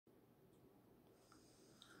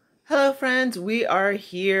Hello friends, we are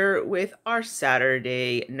here with our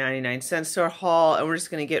Saturday 99-cent store haul and we're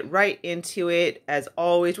just going to get right into it. As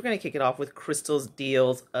always, we're going to kick it off with Crystal's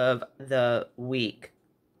deals of the week.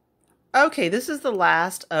 Okay, this is the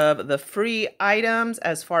last of the free items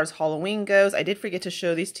as far as Halloween goes. I did forget to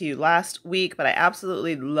show these to you last week, but I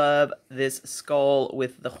absolutely love this skull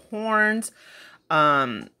with the horns.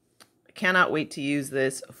 Cannot wait to use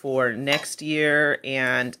this for next year,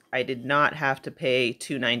 and I did not have to pay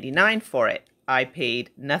 $2.99 for it. I paid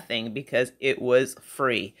nothing because it was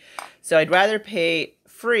free. So I'd rather pay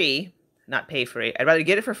free, not pay free. I'd rather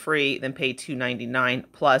get it for free than pay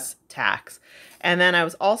 $2.99 plus tax. And then I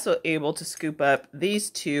was also able to scoop up these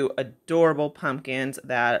two adorable pumpkins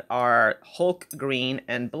that are Hulk green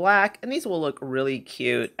and black. And these will look really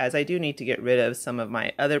cute, as I do need to get rid of some of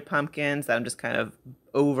my other pumpkins that I'm just kind of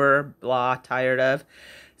tired of.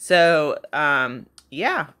 So,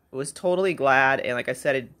 yeah, I was totally glad. And like I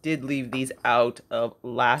said, I did leave these out of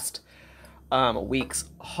last week's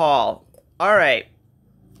haul. All right.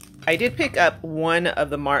 I did pick up one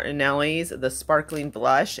of the Martinelli's, the Sparkling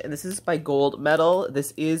Blush, and this is by Gold Medal.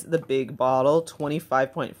 This is the big bottle,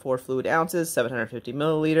 25.4 fluid ounces, 750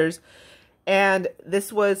 milliliters. And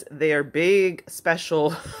this was their big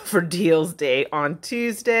special for Deals Day on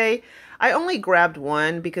Tuesday. I only grabbed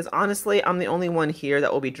one because honestly, I'm the only one here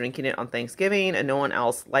that will be drinking it on Thanksgiving, and no one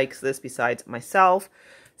else likes this besides myself.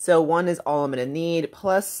 So one is all I'm going to need.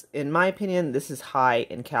 Plus, in my opinion, this is high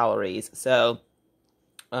in calories. So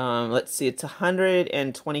let's see, it's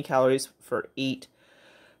 120 calories for 8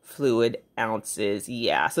 fluid ounces.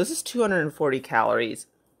 Yeah, so this is 240 calories,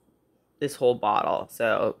 this whole bottle.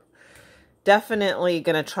 So definitely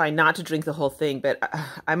gonna try not to drink the whole thing, but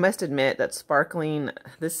I must admit that sparkling,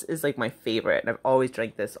 this is like my favorite. And I've always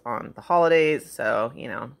drank this on the holidays, so, you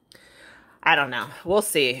know, I don't know. We'll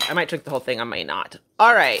see. I might drink the whole thing, I might not.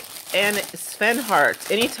 All right, and Sven Hart.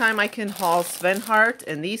 Anytime I can haul Sven Hart,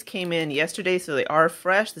 and these came in yesterday, so they are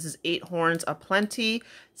fresh. This is 8 horns aplenty,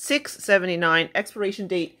 $6.79. Expiration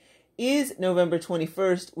date is November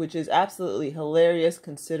 21st, which is absolutely hilarious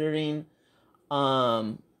considering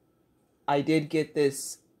I did get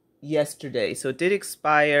this yesterday, so it did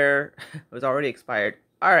expire. It was already expired.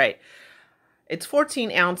 All right. It's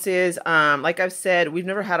 14 ounces. Like I've said, we've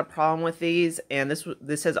never had a problem with these, and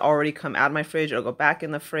this has already come out of my fridge. It'll go back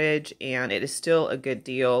in the fridge, and it is still a good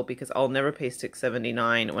deal because I'll never pay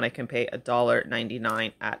 $6.79 when I can pay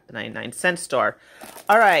 $1.99 at the 99-cent store.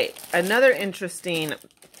 All right, another interesting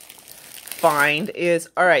find is,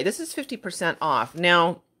 all right, this is 50% off.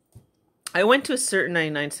 Now, I went to a certain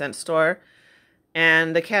 99-cent store,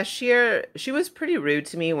 and the cashier, she was pretty rude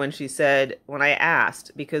to me when she said, when I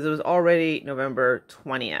asked, because it was already November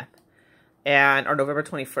 20th, or November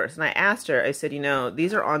 21st. And I asked her, I said, you know,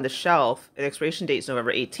 these are on the shelf, and the expiration date is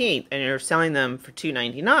November 18th, and you're selling them for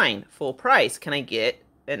 $2.99 full price. Can I get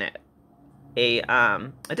a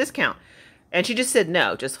discount? And she just said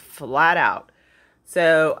no, just flat out.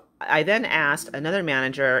 So I then asked another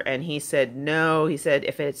manager, and he said no. He said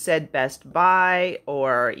if it said Best Buy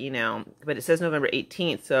or, you know, but it says November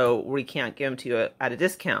 18th, so we can't give them to you at a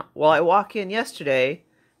discount. Well, I walk in yesterday,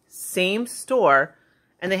 same store,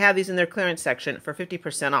 and they have these in their clearance section for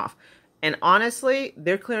 50% off. And honestly,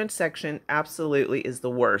 their clearance section absolutely is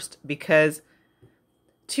the worst because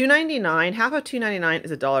 $2.99, half of $2.99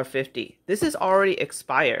 is $1.50. This is already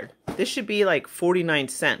expired. This should be like 49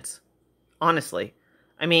 cents, honestly.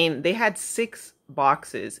 I mean, they had 6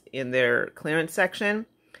 boxes in their clearance section,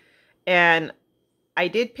 and I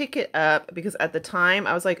did pick it up because at the time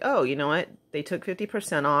I was like, oh, you know what? They took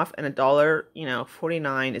 50% off, and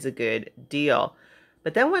 $1.49 is a good deal.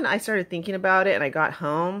 But then when I started thinking about it and I got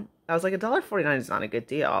home, I was like, $1.49 is not a good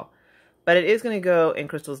deal. But it is going to go in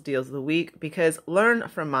Crystal's Deals of the Week because learn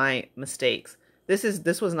from my mistakes.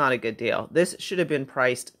 This was not a good deal. This should have been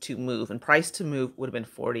priced to move, and priced to move would have been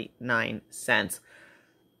 49 cents.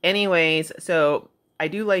 Anyways, so I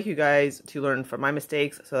do like you guys to learn from my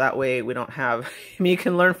mistakes, so that way we don't have, you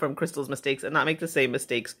can learn from Crystal's mistakes and not make the same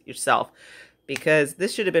mistakes yourself. Because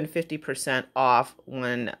this should have been 50% off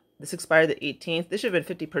when this expired the 18th. This should have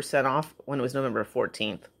been 50% off when it was November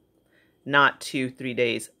 14th, not 2-3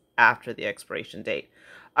 days after the expiration date.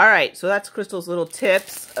 All right, so that's Crystal's little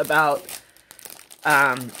tips about,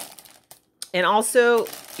 and also,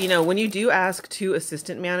 you know, when you do ask 2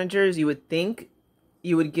 assistant managers, you would think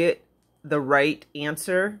you would get the right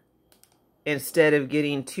answer instead of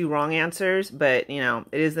getting 2 wrong answers. But, you know,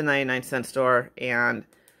 it is the 99-cent store, and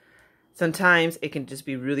Sometimes it can just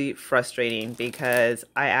be really frustrating because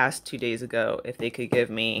I asked 2 days ago if they could give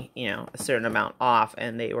me, you know, a certain amount off,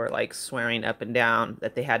 and they were like swearing up and down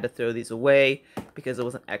that they had to throw these away because it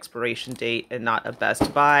was an expiration date and not a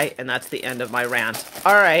best buy. And that's the end of my rant.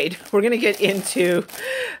 All right, we're going to get into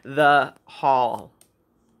the haul.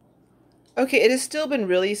 Okay, it has still been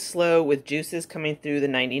really slow with juices coming through the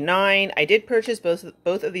 99. I did purchase both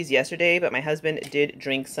of these yesterday, but my husband did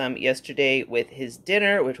drink some yesterday with his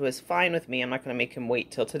dinner, which was fine with me. I'm not going to make him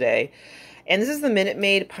wait till today. And this is the Minute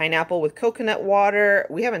Maid pineapple with coconut water.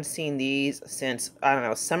 We haven't seen these since, I don't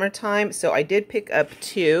know, summertime. So I did pick up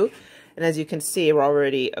 2. And as you can see, we're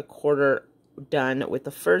already a quarter done with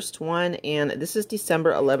the first one, and this is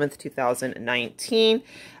December 11th, 2019.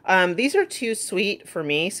 These are too sweet for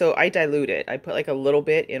me, so I dilute it. I put like a little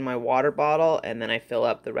bit in my water bottle, and then I fill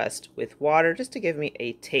up the rest with water just to give me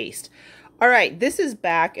a taste. All right, this is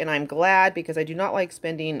back, and I'm glad because I do not like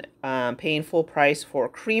spending, paying full price for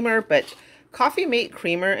creamer, but Coffee Mate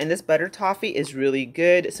creamer and this butter toffee is really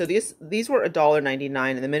good. So these were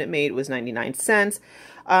 $1.99, and the Minute Maid was 99 cents.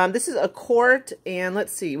 This is a quart, and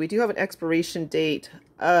let's see, we do have an expiration date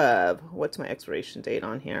of, what's my expiration date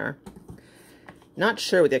on here? Not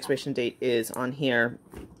sure what the expiration date is on here,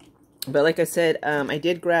 but like I said, I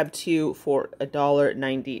did grab 2 for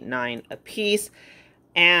 $1.99 a piece,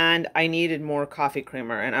 and I needed more coffee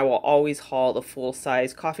creamer, and I will always haul the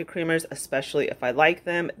full-size coffee creamers, especially if I like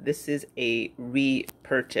them. This is a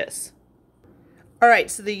repurchase. All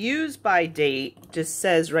right, so the use by date just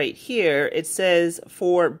says right here, it says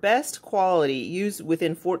for best quality, use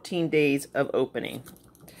within 14 days of opening.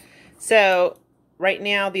 So right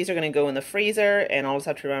now, these are going to go in the freezer, and I'll just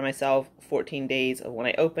have to remind myself 14 days of when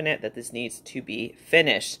I open it that this needs to be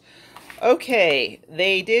finished. Okay,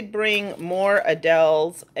 they did bring more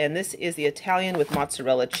Adele's, and this is the Italian with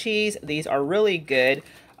mozzarella cheese. These are really good.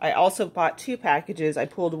 I also bought 2 packages. I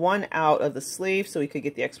pulled one out of the sleeve so we could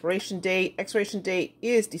get the expiration date. Expiration date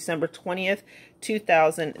is December 20th,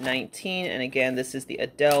 2019. And again, this is the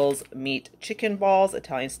Adele's meat chicken balls,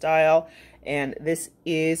 Italian style. And this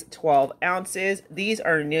is 12 ounces. These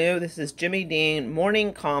are new. This is Jimmy Dean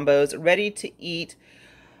morning combos, ready to eat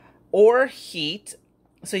or heat.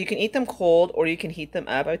 So you can eat them cold or you can heat them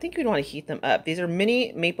up. I think you'd want to heat them up. These are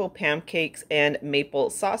mini maple pancakes and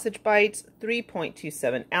maple sausage bites,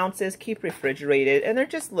 3.27 ounces, keep refrigerated, and they're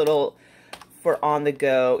just little for on the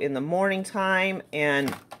go in the morning time.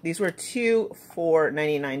 And these were 2 for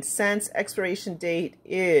 99 cents. Expiration date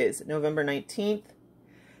is November 19th,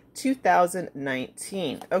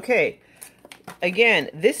 2019. Okay, again,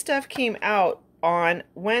 this stuff came out on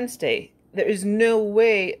Wednesday. There is no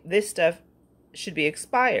way this stuff should be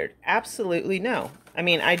expired. Absolutely no. I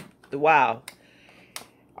mean, wow.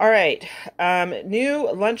 All right. New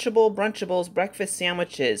Lunchable Brunchables breakfast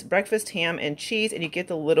sandwiches. Breakfast ham and cheese, and you get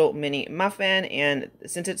the little mini muffin. And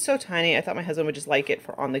since it's so tiny, I thought my husband would just like it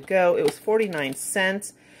for on the go. It was 49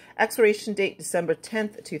 cents. Expiration date, December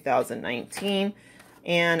 10th, 2019.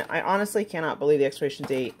 And I honestly cannot believe the expiration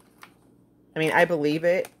date. I mean, I believe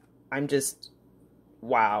it. I'm just,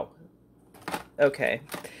 wow. Okay.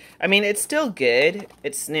 I mean, it's still good.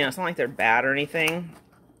 It's, you know, it's not like they're bad or anything.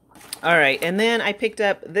 All right, and then I picked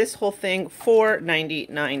up this whole thing for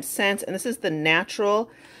 99 cents, and this is the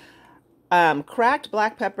natural cracked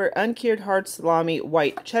black pepper, uncured hard salami,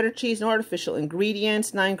 white cheddar cheese, no artificial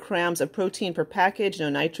ingredients, 9 grams of protein per package, no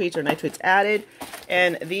nitrates or nitrates added.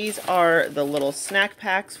 And these are the little snack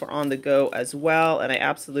packs for on the go as well, and I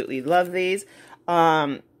absolutely love these.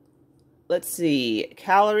 Let's see,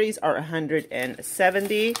 calories are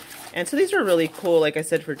 170, and so these are really cool, like I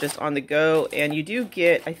said, for just on the go. And you do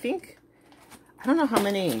get, I think, I don't know how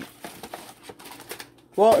many,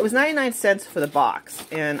 well, it was 99 cents for the box,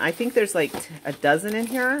 and I think there's like a dozen in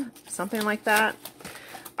here, something like that.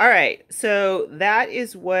 All right, so that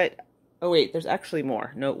is what, oh wait, there's actually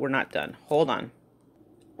more. No, we're not done. Hold on.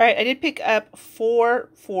 All right, I did pick up 4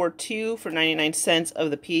 for 2 for 99 cents of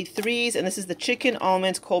the P3s, and this is the chicken,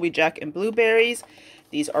 almonds, Colby Jack, and blueberries.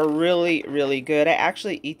 These are really, really good. I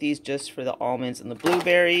actually eat these just for the almonds and the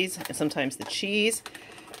blueberries, and sometimes the cheese.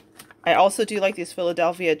 I also do like this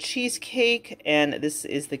Philadelphia cheesecake, and this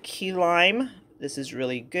is the key lime. This is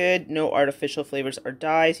really good. No artificial flavors or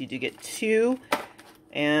dyes. You do get 2.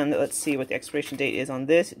 And let's see what the expiration date is on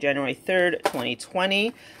this. January 3rd,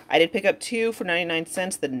 2020. I did pick up 2 for 99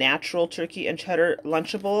 cents, the natural turkey and cheddar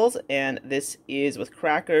Lunchables. And this is with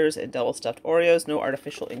crackers and double stuffed Oreos, no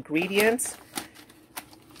artificial ingredients.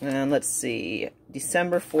 And let's see,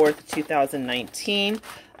 December 4th, 2019.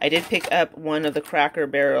 I did pick up one of the Cracker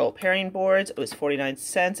Barrel pairing boards. It was 49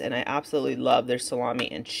 cents, and I absolutely love their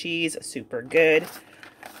salami and cheese. Super good.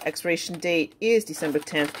 Expiration date is December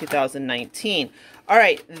 10th, 2019. All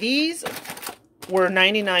right, these were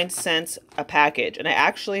 99 cents a package, and I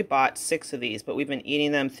actually bought 6 of these, but we've been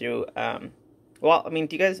eating them through, well, I mean,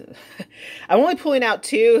 do you guys, I'm only pulling out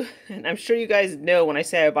 2, and I'm sure you guys know when I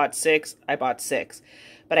say I bought 6, I bought 6.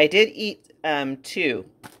 But I did eat 2.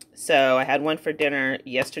 So I had one for dinner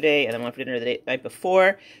yesterday and then one for dinner the night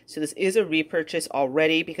before. So this is a repurchase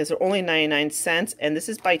already because they're only 99 cents. And this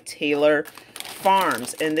is by Taylor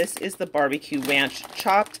Farms. And this is the barbecue ranch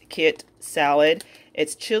chopped kit salad.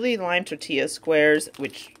 It's chili lime tortilla squares,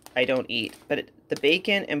 which I don't eat. But the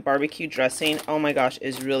bacon and barbecue dressing, oh my gosh,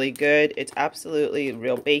 is really good. It's absolutely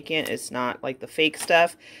real bacon. It's not like the fake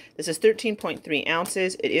stuff. This is 13.3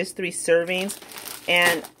 ounces. It is 3 servings.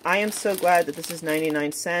 And I am so glad that this is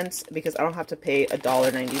 99 cents because I don't have to pay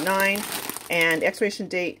 $1.99. And expiration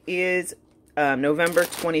date is November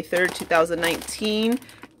 23rd, 2019.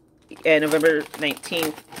 And November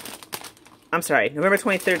 23rd,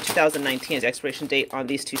 2019 is the expiration date on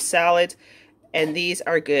these 2 salads. And these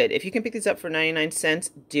are good. If you can pick these up for 99 cents,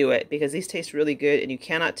 do it. Because these taste really good and you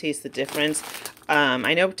cannot taste the difference.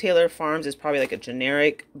 I know Taylor Farms is probably like a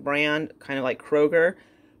generic brand, kind of like Kroger.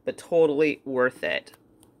 But totally worth it.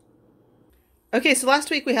 Okay, so last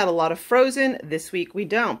week we had a lot of frozen. This week we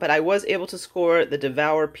don't. But I was able to score the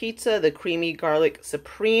Devour Pizza, the Creamy Garlic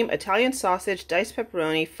Supreme, Italian Sausage, Diced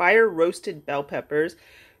Pepperoni, Fire Roasted Bell Peppers,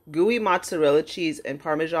 Gooey Mozzarella Cheese, and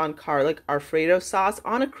Parmesan Garlic Alfredo Sauce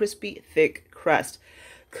on a crispy, thick crust.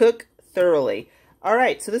 Cook thoroughly. All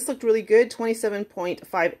right, so this looked really good.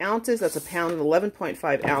 27.5 ounces. That's a pound and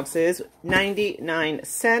 11.5 ounces. 99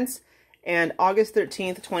 cents. And August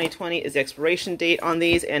 13th, 2020 is the expiration date on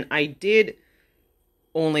these. And I did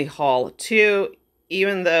only haul 2,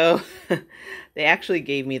 even though they actually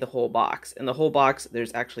gave me the whole box. And the whole box,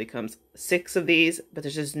 there's actually comes 6 of these. But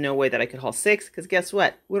there's just no way that I could haul 6. Because guess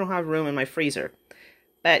what? We don't have room in my freezer.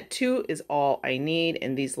 But 2 is all I need.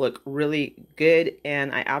 And these look really good.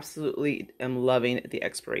 And I absolutely am loving the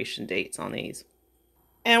expiration dates on these.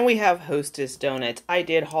 And we have Hostess donuts. I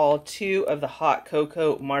did haul 2 of the hot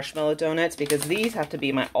cocoa marshmallow donuts because these have to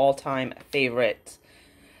be my all-time favorites.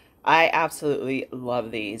 I absolutely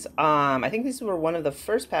love these. I think these were one of the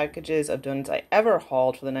first packages of donuts I ever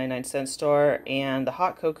hauled for the 99-cent store. And the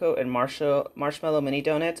hot cocoa and marshmallow mini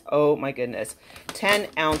donuts, oh my goodness. 10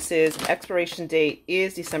 ounces. Expiration date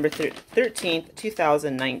is December 13th,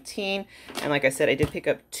 2019. And like I said, I did pick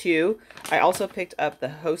up 2. I also picked up the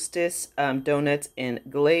Hostess donuts in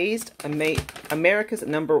glazed, America's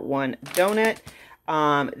 #1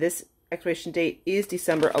 donut. This expiration date is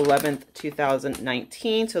December 11th,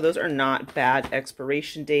 2019. So those are not bad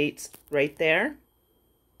expiration dates right there.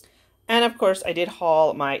 And of course, I did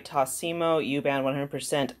haul my Tassimo U-Band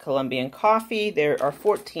 100% Colombian coffee. There are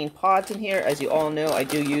 14 pods in here. As you all know, I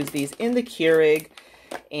do use these in the Keurig,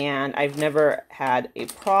 and I've never had a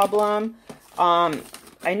problem.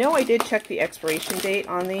 I know I did check the expiration date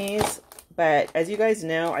on these, but as you guys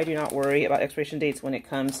know, I do not worry about expiration dates when it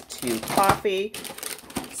comes to coffee.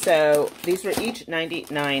 So these were each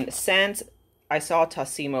 99 cents. I saw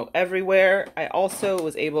Tassimo everywhere. I also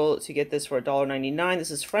was able to get this for $1.99. This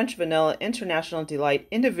is French Vanilla International Delight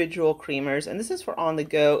Individual Creamers. And this is for on the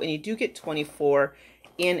go. And you do get 24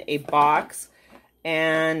 in a box.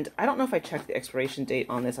 And I don't know if I checked the expiration date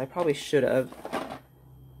on this. I probably should have.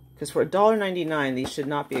 Because for $1.99, these should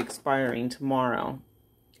not be expiring tomorrow.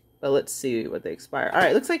 But let's see what they expire. All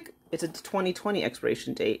right, looks like it's a 2020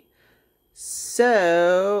 expiration date.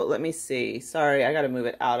 So, let me see. Sorry, I got to move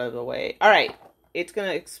it out of the way. All right, it's going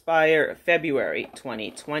to expire February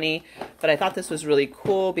 2020. But I thought this was really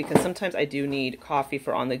cool because sometimes I do need coffee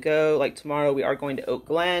for on the go. Like tomorrow, we are going to Oak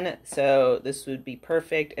Glen. So, this would be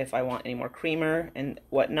perfect if I want any more creamer and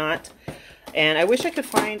whatnot. And I wish I could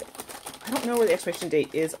find... I don't know where the expiration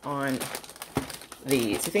date is on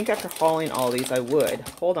these. You think after hauling all these, I would.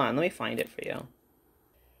 Hold on, let me find it for you.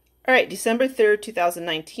 All right, December 3rd,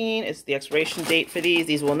 2019 is the expiration date for these.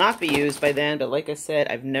 These will not be used by then, but like I said,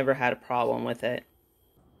 I've never had a problem with it.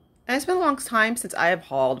 And it's been a long time since I have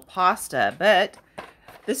hauled pasta, but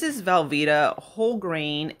this is Velveeta whole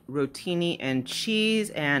grain rotini and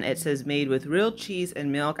cheese, and it says made with real cheese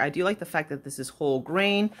and milk. I do like the fact that this is whole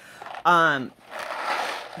grain.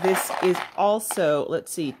 This is also,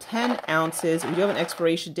 let's see, 10 ounces. We do have an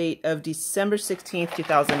expiration date of December 16th,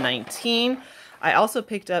 2019. I also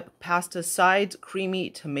picked up pasta sides, creamy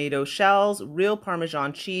tomato shells, real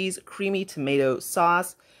Parmesan cheese, creamy tomato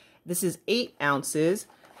sauce. This is 8 ounces,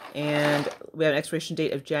 and we have an expiration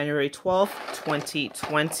date of January 12th,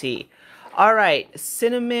 2020. All right,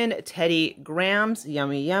 cinnamon Teddy Grahams,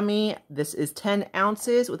 yummy, yummy. This is 10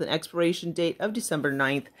 ounces with an expiration date of December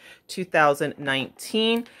 9th,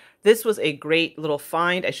 2019. This was a great little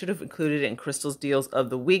find. I should have included it in Crystal's Deals of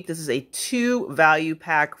the Week. This is a 2 value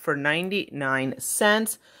pack for 99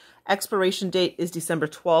 cents. Expiration date is December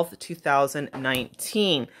 12th,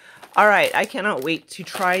 2019. All right, I cannot wait to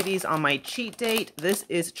try these on my cheat date. This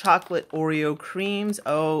is chocolate Oreo creams.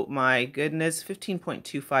 Oh my goodness,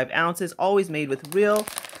 15.25 ounces, always made with real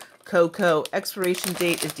cocoa. Expiration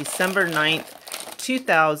date is December 9th,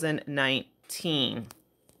 2019.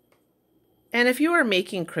 And if you are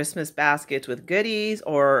making Christmas baskets with goodies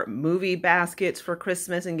or movie baskets for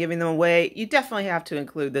Christmas and giving them away, you definitely have to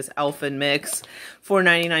include this Elfin Mix for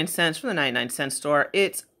 99 cents from the 99-cent store.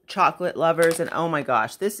 It's chocolate lovers, and oh my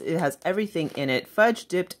gosh, it has everything in it. Fudge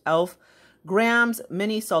dipped elf grams,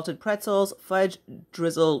 mini salted pretzels, fudge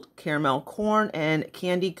drizzled caramel corn, and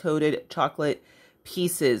candy coated chocolate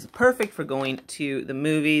pieces. Perfect for going to the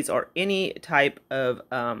movies or any type of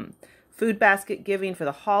food basket giving for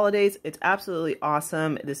the holidays. It's absolutely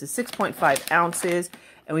awesome. This is 6.5 ounces,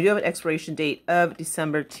 and we do have an expiration date of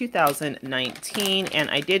December 2019,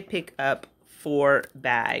 and I did pick up 4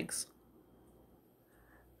 bags.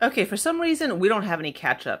 Okay, for some reason, we don't have any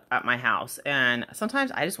ketchup at my house, and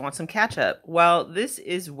sometimes I just want some ketchup. Well, this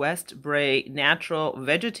is West Bray Natural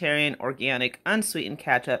Vegetarian Organic Unsweetened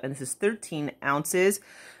Ketchup, and this is 13 ounces,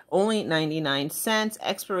 only 99 cents.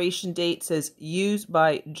 Expiration date says used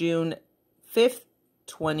by June 5th,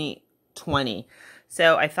 2020.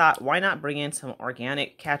 So I thought, why not bring in some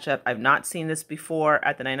organic ketchup? I've not seen this before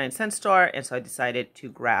at the 99-cent store, and so I decided to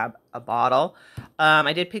grab a bottle.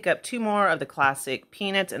 I did pick up 2 more of the classic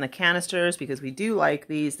peanuts in the canisters because we do like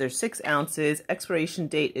these. They're 6 ounces. Expiration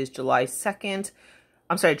date is July 4th,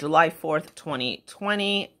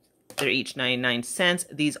 2020. They're each 99 cents.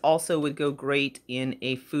 These also would go great in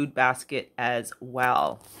a food basket as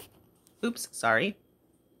well. Oops, sorry.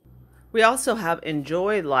 We also have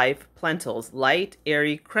Enjoy Life Plentals, light,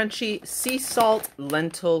 airy, crunchy, sea salt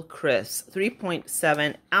lentil crisps,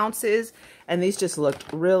 3.7 ounces, and these just looked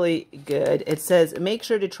really good. It says, make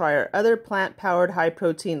sure to try our other plant-powered,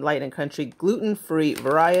 high-protein, light and crunchy, gluten-free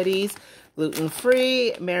varieties.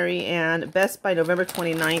 Gluten-free, Mary Ann, best by November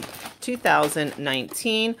 29th,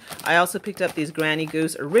 2019. I also picked up these Granny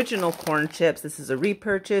Goose Original Corn Chips. This is a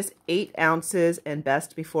repurchase, 8 ounces, and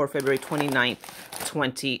best before February 29th,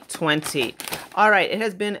 2020. All right, it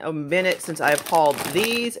has been a minute since I've hauled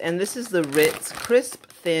these, and this is the Ritz Crisp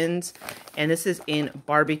Thins, and this is in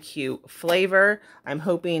barbecue flavor. I'm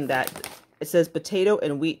hoping that it says potato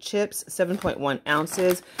and wheat chips, 7.1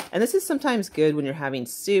 ounces. And this is sometimes good when you're having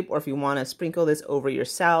soup or if you want to sprinkle this over your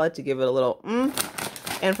salad to give it a little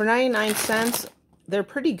And for 99 cents, they're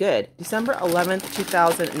pretty good. December 11th,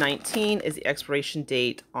 2019 is the expiration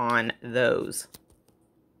date on those.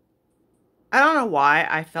 I don't know why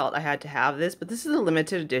I felt I had to have this, but this is a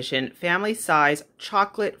limited edition family size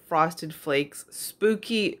chocolate frosted flakes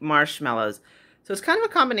spooky marshmallows. So it's kind of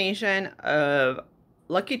a combination of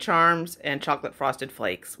Lucky Charms and chocolate frosted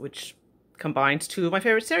flakes, which combines 2 of my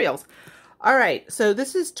favorite cereals. All right, so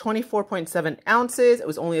this is 24.7 ounces. It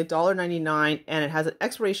was only $1.99, and it has an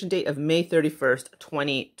expiration date of May 31st,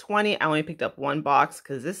 2020. I only picked up 1 box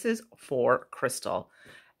because this is for Crystal.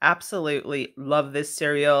 Absolutely love this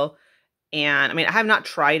cereal. And I mean, I have not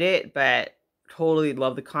tried it, but totally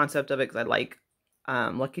love the concept of it because I like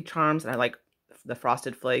Lucky Charms and I like the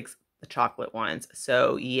frosted flakes, the chocolate ones.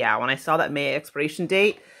 So yeah, when I saw that May expiration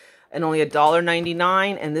date and only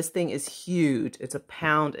 $1.99, and this thing is huge. It's a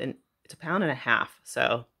pound and a half.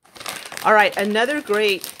 So, all right, another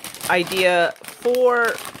great idea for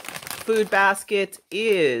food basket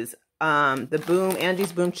is the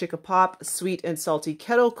Angie's Boom Chicka Pop sweet and salty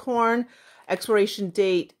kettle corn. Expiration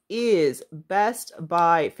date is best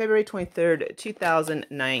by February 23rd,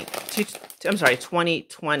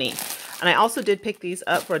 2020. And I also did pick these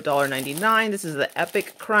up for $1.99. This is the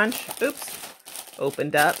Epic Crunch. Oops,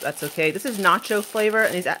 opened up. That's okay. This is nacho flavor,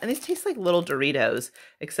 and these taste like little Doritos,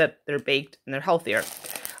 except they're baked and they're healthier.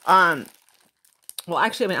 Well,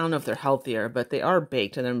 actually, I mean, I don't know if they're healthier, but they are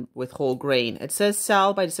baked and then with whole grain. It says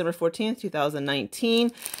sell by December 14th,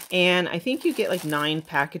 2019. And I think you get like 9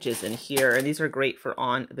 packages in here. And these are great for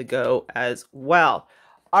on the go as well.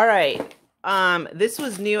 All right. This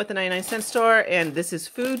was new at the 99-cent store. And this is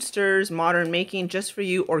Food Stirs Modern Making just for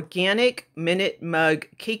you. Organic Minute Mug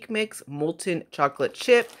Cake Mix Molten Chocolate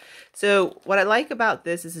Chip. So what I like about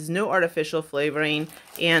this is no artificial flavoring,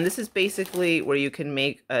 and this is basically where you can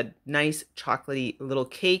make a nice chocolatey little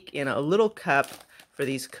cake in a little cup for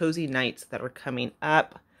these cozy nights that are coming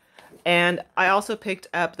up. And I also picked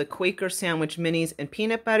up the Quaker Sandwich Minis and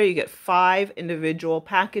peanut butter. You get 5 individual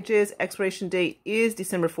packages. Expiration date is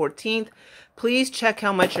December 14th. Please check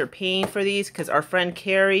how much you're paying for these, because our friend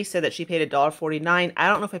Carrie said that she paid $1.49. I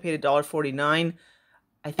don't know if I paid $1.49.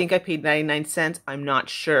 I think I paid 99 cents. I'm not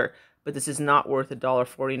sure. But this is not worth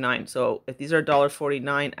 $1.49. So if these are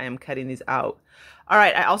 $1.49, I am cutting these out. All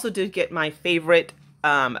right, I also did get my favorite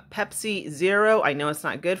Pepsi Zero. I know it's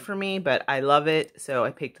not good for me, but I love it. So I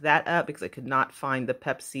picked that up because I could not find the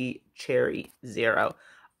Pepsi Cherry Zero.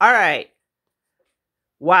 All right.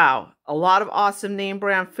 Wow. A lot of awesome name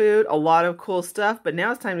brand food, a lot of cool stuff, but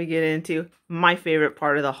now it's time to get into my favorite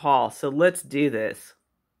part of the haul. So let's do this.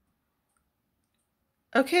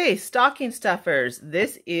 Okay, stocking stuffers.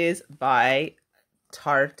 This is by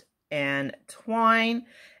Tarte and Twine.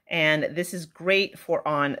 And this is great for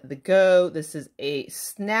on the go. This is a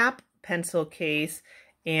snap pencil case,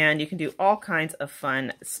 and you can do all kinds of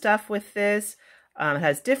fun stuff with this. It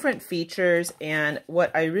has different features, and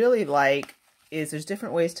what I really like is there's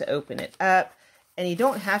different ways to open it up, and you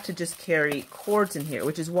don't have to just carry cords in here,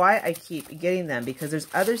 which is why I keep getting them, because there's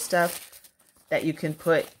other stuff that you can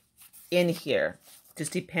put in here,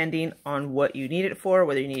 just depending on what you need it for,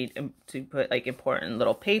 whether you need to put like important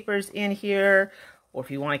little papers in here, or if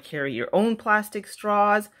you want to carry your own plastic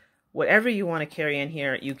straws, whatever you want to carry in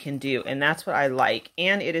here, you can do. And that's what I like.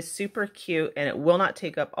 And it is super cute, and it will not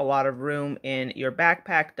take up a lot of room in your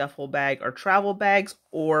backpack, duffel bag, or travel bags,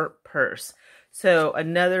 or purse. So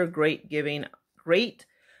another great giving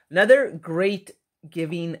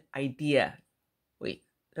idea. Wait,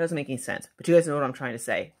 it doesn't make any sense, but you guys know what I'm trying to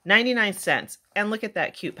say. 99 cents. And look at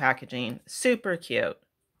that cute packaging. Super cute.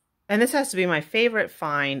 And this has to be my favorite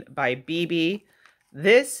find by BB.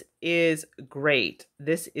 This is great.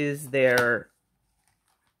 This is their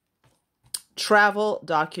travel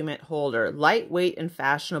document holder. Lightweight and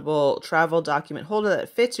fashionable travel document holder that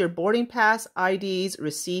fits your boarding pass, IDs,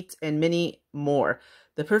 receipts, and many more.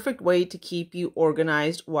 The perfect way to keep you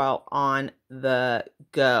organized while on the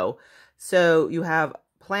go. So you have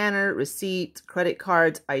planner, receipts, credit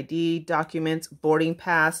cards, ID, documents, boarding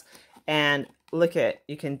pass, and look at,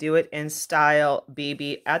 you can do it in style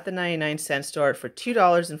BB at the 99-cent store for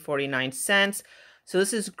 $2.49. So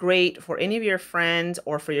this is great for any of your friends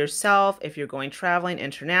or for yourself if you're going traveling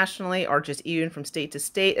internationally or just even from state to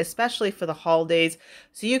state, especially for the holidays.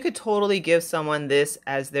 So you could totally give someone this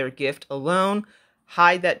as their gift alone.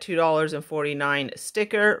 Hide that $2.49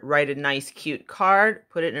 sticker, write a nice cute card,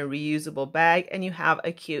 put it in a reusable bag, and you have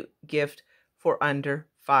a cute gift for under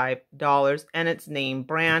 $5, and it's name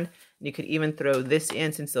brand. You could even throw this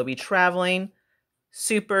in since they'll be traveling.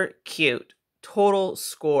 Super cute. Total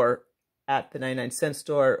score at the 99-cent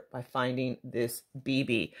store by finding this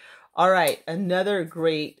BB. All right, another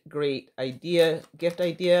great idea, gift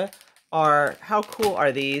idea are, how cool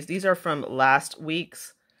are these? These are from last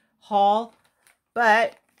week's haul,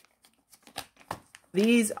 but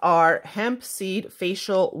these are hemp seed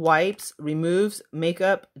facial wipes, removes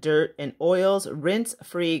makeup, dirt, and oils,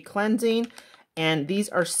 rinse-free cleansing, and these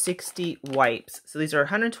are 60 wipes. So these are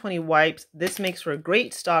 120 wipes. This makes for a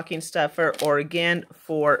great stocking stuffer or again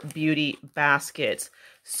for beauty baskets.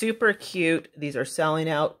 Super cute. These are selling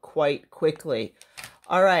out quite quickly.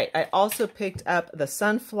 All right, I also picked up the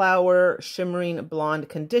Sunflower Shimmering Blonde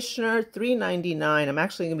Conditioner, $3.99. I'm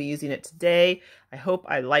actually going to be using it today. I hope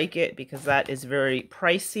I like it because that is very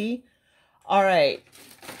pricey. All right.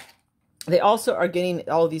 They also are getting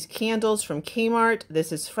all these candles from Kmart.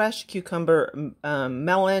 This is Fresh Cucumber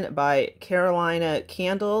Melon by Carolina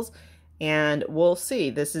Candles. And we'll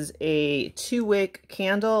see. This is a 2-wick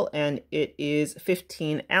candle, and it is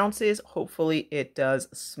 15 ounces. Hopefully it does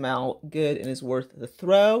smell good and is worth the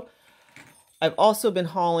throw. I've also been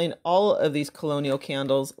hauling all of these Colonial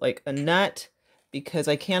candles like a nut because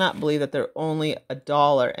I cannot believe that they're only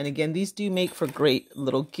 $1. And again, these do make for great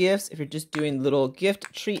little gifts if you're just doing little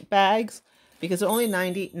gift treat bags because they're only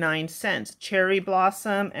 99 cents. Cherry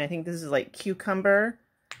Blossom, and I think this is like cucumber.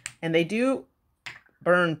 And they do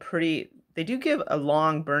burn pretty, they do give a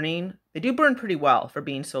long burning. They do burn pretty well for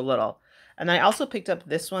being so little. And I also picked up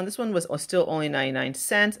this one. This one was still only 99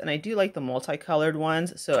 cents. And I do like the multicolored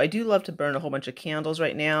ones. So I do love to burn a whole bunch of candles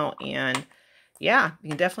right now. And yeah, you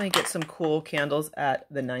can definitely get some cool candles at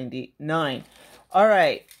the 99. All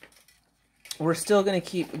right. We're still going to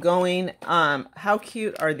keep going. How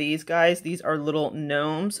cute are these guys? These are little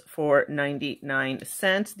gnomes for 99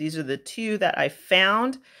 cents. These are the two that I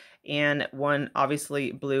found. And one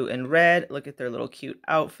obviously blue and red. Look at their little cute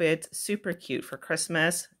outfits. Super cute for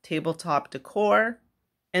Christmas. Tabletop decor.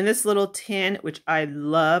 And this little tin, which I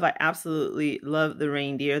love, I absolutely love the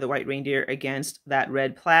reindeer, the white reindeer against that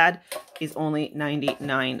red plaid, is only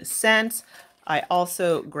 99 cents. I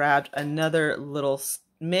also grabbed another little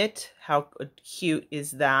mitt. How cute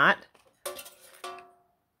is that?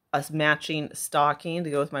 A matching stocking to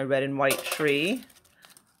go with my red and white tree.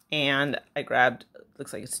 And I grabbed,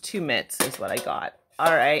 looks like it's 2 mitts is what I got.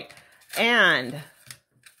 All right, and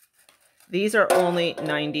these are only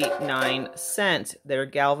 99 cents. They're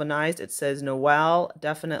galvanized. It says Noel.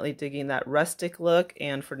 Definitely digging that rustic look.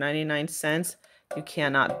 And for 99 cents, you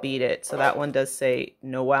cannot beat it. So that one does say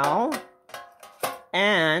Noel.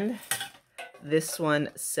 And this one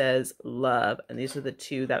says Love. And these are the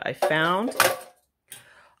 2 that I found.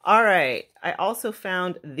 All right. I also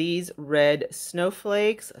found these red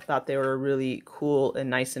snowflakes. I thought they were really cool and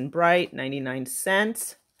nice and bright. 99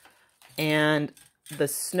 cents. And the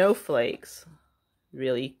snowflakes,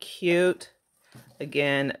 really cute.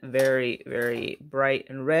 Again, very, very bright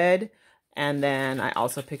and red. And then I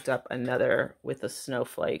also picked up another with the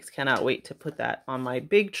snowflakes. Cannot wait to put that on my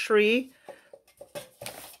big tree.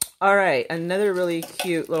 All right, another really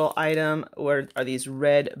cute little item are these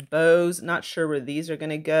red bows. Not sure where these are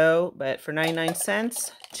going to go, but for 99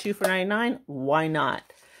 cents, 2 for 99, why not?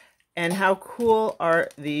 And how cool are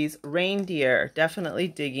these reindeer? Definitely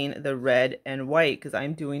digging the red and white because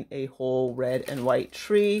I'm doing a whole red and white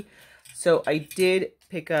tree. So I did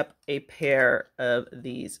pick up a pair of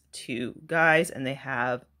these 2 guys, and they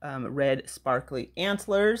have red sparkly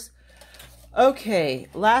antlers. Okay,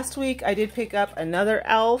 last week I did pick up another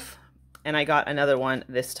elf, and I got another one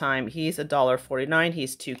this time. He's $1.49.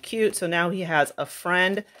 He's too cute. So now he has a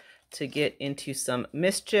friend to get into some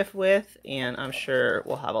mischief with, and I'm sure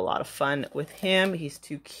we'll have a lot of fun with him. He's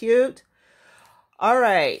too cute. All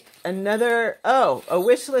right, a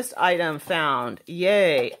wish list item found.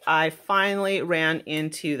 Yay, I finally ran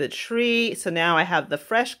into the tree. So now I have the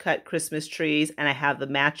fresh cut Christmas trees, and I have the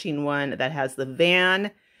matching one that has the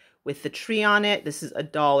van with the tree on it. This is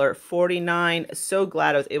 $1.49. So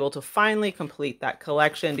glad I was able to finally complete that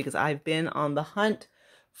collection because I've been on the hunt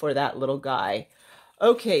for that little guy.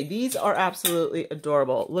 Okay, these are absolutely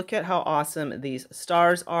adorable. Look at how awesome these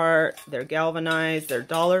stars are. They're galvanized. They're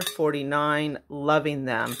 $1.49. Loving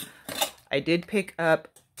them. I did pick up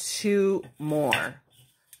 2 more.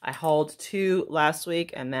 I hauled 2 last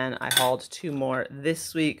week, and then I hauled 2 more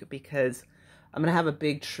this week because I'm going to have a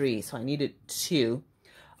big tree, so I needed 2.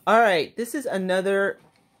 All right, this is another...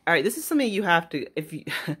 All right, this is something you have to...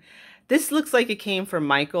 This looks like it came from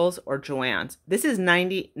Michael's or Joann's. This is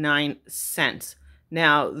 99 cents.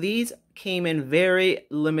 Now, these came in very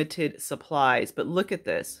limited supplies, but look at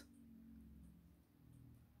this.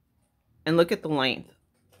 And look at the length.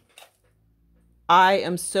 I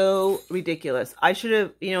am so ridiculous. I should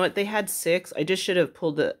have, you know what, they had 6. I just should have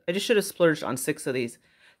splurged on 6 of these.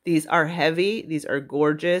 These are heavy, these are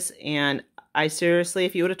gorgeous, and I seriously,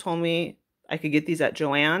 if you would have told me I could get these at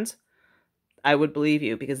Joann's, I would believe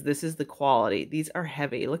you because this is the quality. These are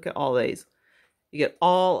heavy. Look at all these. You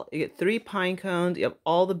get 3 pine cones, you have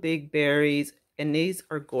all the big berries, and these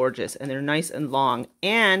are gorgeous, and they're nice and long,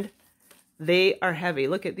 and they are heavy.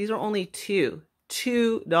 Look at, these are only $2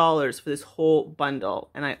 for this whole bundle,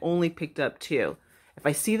 and I only picked up 2. If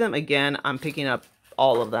I see them again, I'm picking up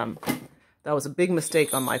all of them. That was a big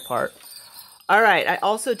mistake on my part. All right, I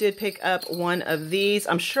also did pick up one of these.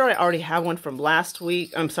 I'm sure I already have one from last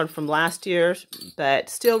week. I'm sorry, from last year, but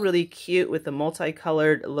still really cute with the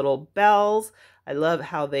multicolored little bells. I love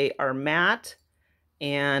how they are matte,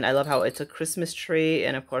 and I love how it's a Christmas tree,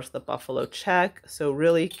 and of course the buffalo check. So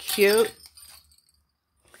really cute.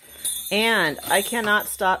 And I cannot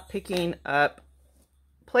stop picking up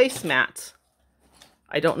placemats.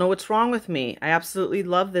 I don't know what's wrong with me. I absolutely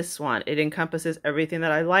love this one. It encompasses everything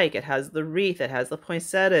that I like. It has the wreath, it has the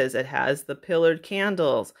poinsettias, it has the pillared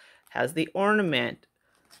candles, it has the ornament.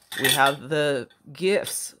 We have the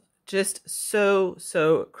gifts. Just so,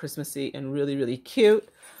 so Christmassy and really, really cute.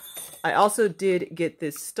 I also did get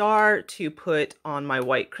this star to put on my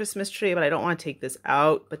white Christmas tree, but I don't want to take this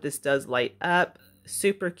out, but this does light up.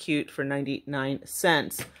 Super cute for 99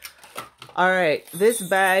 cents. All right, this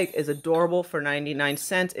bag is adorable for 99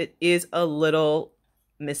 cents. It is a little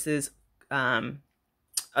Mrs. A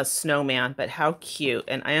snowman, but how cute.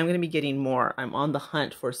 And I am going to be getting more. I'm on the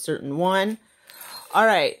hunt for a certain one. All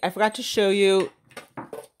right, I forgot to show you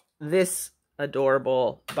this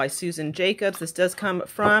adorable by Susan Jacobs. This does come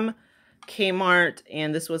from Kmart,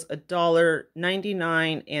 and this was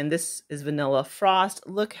 $1.99, and this is Vanilla Frost.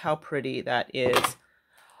 Look how pretty that is.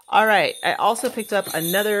 All right, I also picked up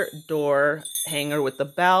another door hanger with the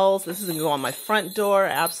bells. This is going to go on my front door.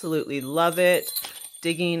 I absolutely love it.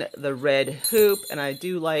 digging the red hoop, and I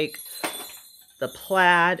do like the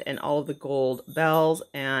plaid and all of the gold bells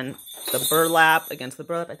and the burlap against the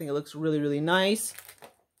burlap. I think it looks really, really nice.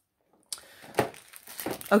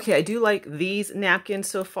 Okay, I do like these napkins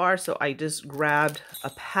so far, so I just grabbed a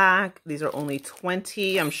pack. These are only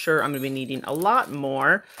 20. I'm sure I'm going to be needing a lot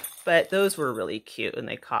more, but those were really cute and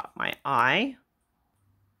they caught my eye.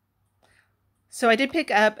 So I did pick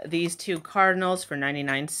up these two cardinals for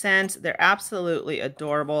 99 cents. They're absolutely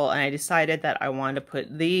adorable, and I decided that I wanted to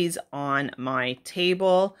put these on my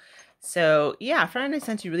table. So yeah, for 99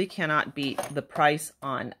 cents, you really cannot beat the price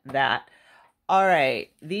on that. All right,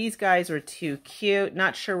 these guys are too cute.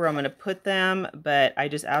 Not sure where I'm going to put them, but I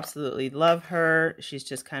just absolutely love her. She's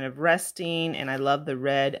just kind of resting, and I love the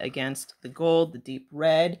red against the gold, the deep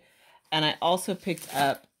red. And I also picked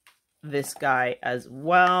up this guy as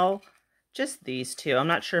well. Just these two. I'm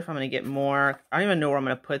not sure if I'm going to get more. I don't even know where I'm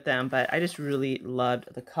going to put them, but I just really loved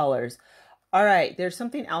the colors. All right, there's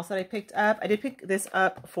something else that I picked up. I did pick this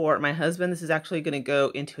up for my husband. This is actually going to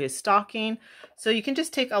go into his stocking. So you can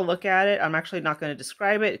just take a look at it. I'm actually not going to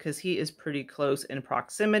describe it because he is pretty close in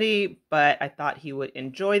proximity, but I thought he would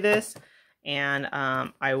enjoy this, and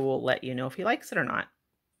I will let you know if he likes it or not.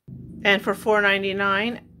 And for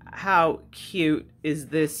 $4.99, how cute is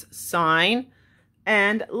this sign?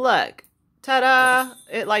 And look. Ta-da!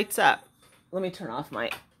 It lights up. Let me turn off my...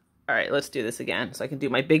 All right, let's do this again so I can do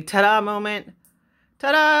my big ta-da moment.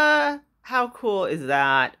 Ta-da! How cool is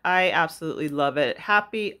that? I absolutely love it.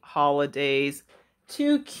 Happy holidays.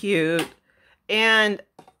 Too cute. And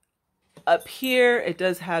up here, it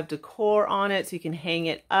does have decor on it so you can hang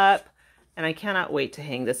it up. And I cannot wait to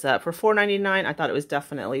hang this up. For $4.99, I thought it was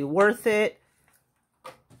definitely worth it.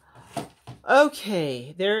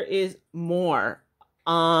 Okay, there is more.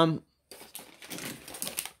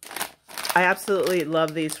 I absolutely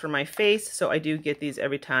love these for my face, so I do get these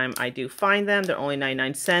every time I do find them. They're only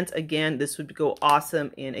 99 cents. Again, this would go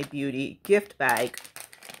awesome in a beauty gift bag,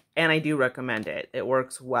 and I do recommend it. It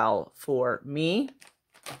works well for me.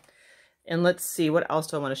 And let's see, what else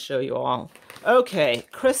do I want to show you all? Okay,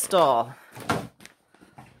 Crystal.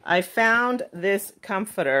 I found this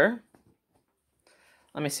comforter.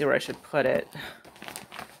 Let me see where I should put it.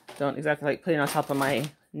 Don't exactly like putting it on top of my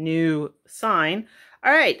new sign.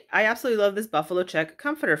 All right, I absolutely love this buffalo check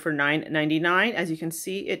comforter for $9.99. As you can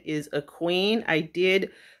see, it is a queen. I did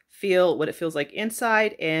feel what it feels like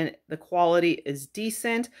inside, and the quality is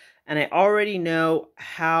decent. And I already know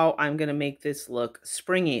how I'm going to make this look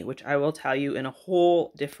springy, which I will tell you in a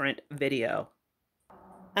whole different video.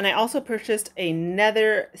 And I also purchased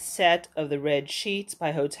another set of the red sheets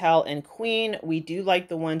by Hotel and Queen. We do like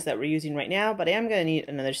the ones that we're using right now, but I am going to need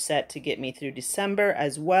another set to get me through December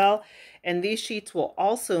as well. And these sheets will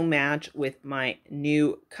also match with my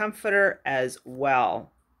new comforter as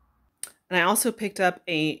well. And I also picked up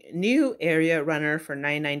a new area runner for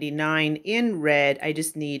 $9.99 in red. I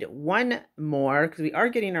just need one more because we are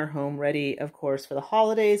getting our home ready, of course, for the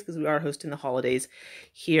holidays, because we are hosting the holidays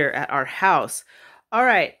here at our house. All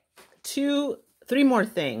right, three more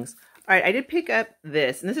things. All right, I did pick up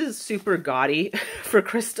this, and this is super gaudy for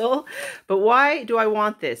Crystal, but why do I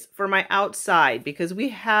want this? For my outside, because we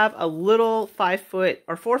have a little 5-foot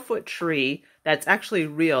or 4-foot tree that's actually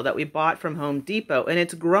real that we bought from Home Depot, and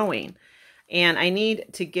it's growing. And I need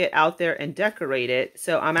to get out there and decorate it,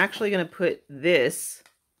 so I'm actually going to put this.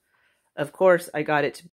 Of course, I got it to